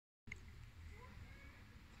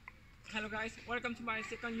Hello guys, welcome to my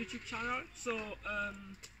second YouTube channel.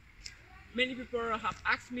 Many people have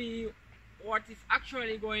asked me what is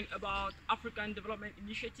actually going about African Development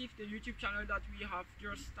Initiative, the YouTube channel that we have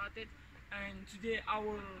just started, and today I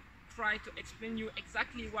will try to explain you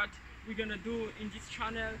exactly what we're gonna do in this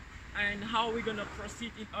channel and how we're gonna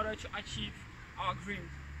proceed in order to achieve our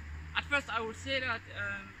dreams. At first I would say that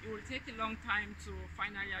it will take a long time to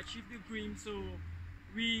finally achieve the dream, so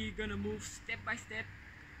we're gonna move step by step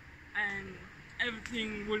and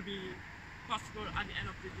everything will be possible at the end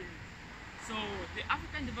of the day. So the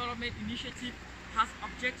African Development Initiative has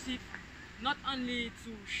objective not only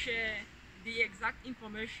to share the exact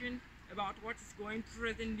information about what is going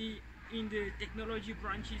presently in the technology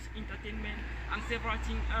branches, entertainment and several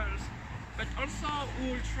things else, but also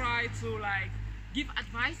we will try to give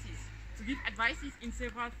advices in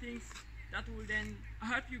several things that will then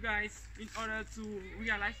help you guys in order to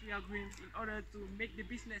realize your dreams, in order to make the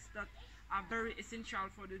business that are very essential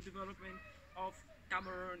for the development of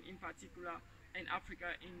Cameroon in particular and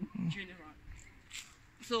Africa in general.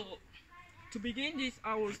 So to begin this,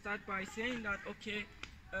 I will start by saying that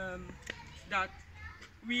that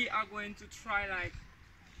we are going to try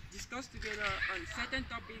discuss together on certain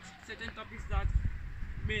topics that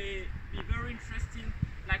may be very interesting,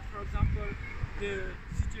 like for example the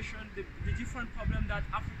situation, the different problems that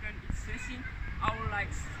African is facing. I will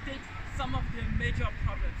state some of the major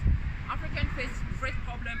problems. African face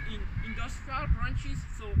problem in industrial branches,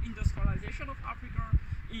 so industrialization of Africa,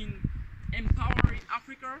 in empowering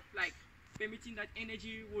Africa, like permitting that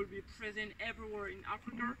energy will be present everywhere in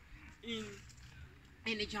Africa, in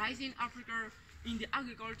energizing Africa, in the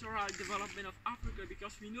agricultural development of Africa,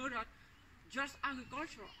 because we know that just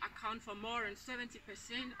agriculture accounts for more than 70%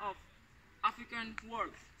 of African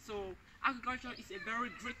wealth. So agriculture is a very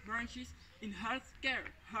great branch. In healthcare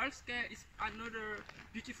is another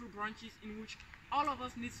beautiful branch in which all of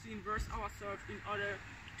us need to invest ourselves in order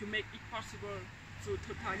to make it possible to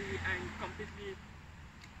totally and completely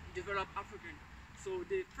develop African. So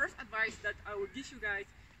the first advice that I will give you guys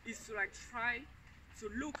is to try to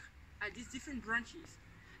look at these different branches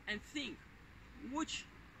and think which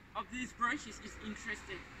of these branches is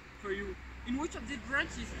interested for you. In which of these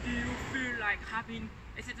branches do you feel like having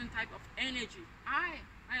a certain type of energy? I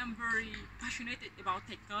am very passionate about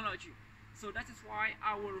technology, so that is why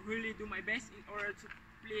I will really do my best in order to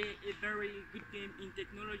play a very good game in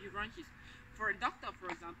technology branches. For a doctor, for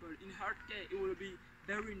example, in healthcare, it will be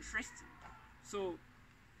very interesting. So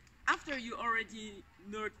after you already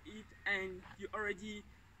know it and you already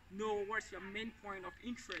know what's your main point of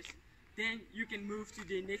interest, then you can move to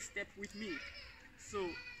the next step with me. So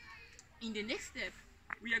in the next step,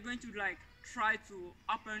 we are going to try to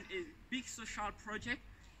open a big social project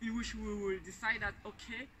in which we will decide that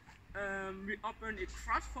we open a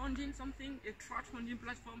crowdfunding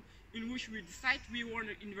platform in which we decide we want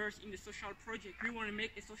to invest in the social project. We want to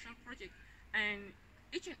make a social project, and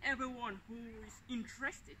each and everyone who is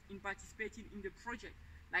interested in participating in the project,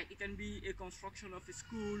 like it can be a construction of a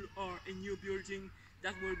school or a new building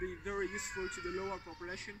that will be very useful to the lower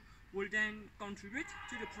population, will then contribute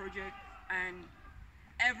to the project, and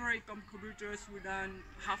every contributors will then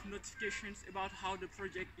have notifications about how the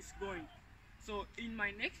project is going. So in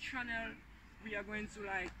my next channel, we are going to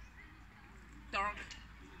talk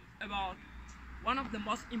about one of the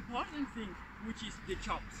most important things, which is the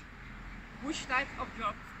jobs. Which type of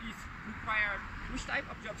jobs is required, which type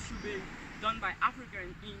of jobs should be done by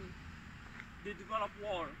Africans in the developed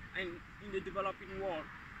world and in the developing world.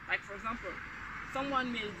 Like for example,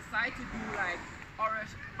 someone may decide to do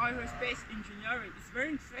aerospace engineering. It's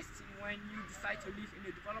very interesting when you decide to live in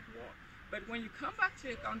the developed world. But when you come back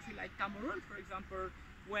to a country like Cameroon, for example,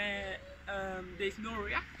 where there's no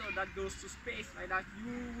reactor that goes to space like that,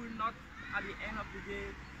 you will not at the end of the day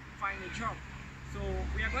find a job. So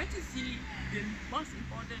we are going to see the most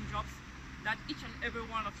important jobs that each and every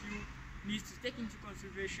one of you needs to take into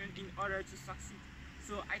consideration in order to succeed.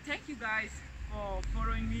 So I thank you guys for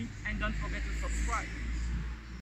following me, and don't forget to subscribe.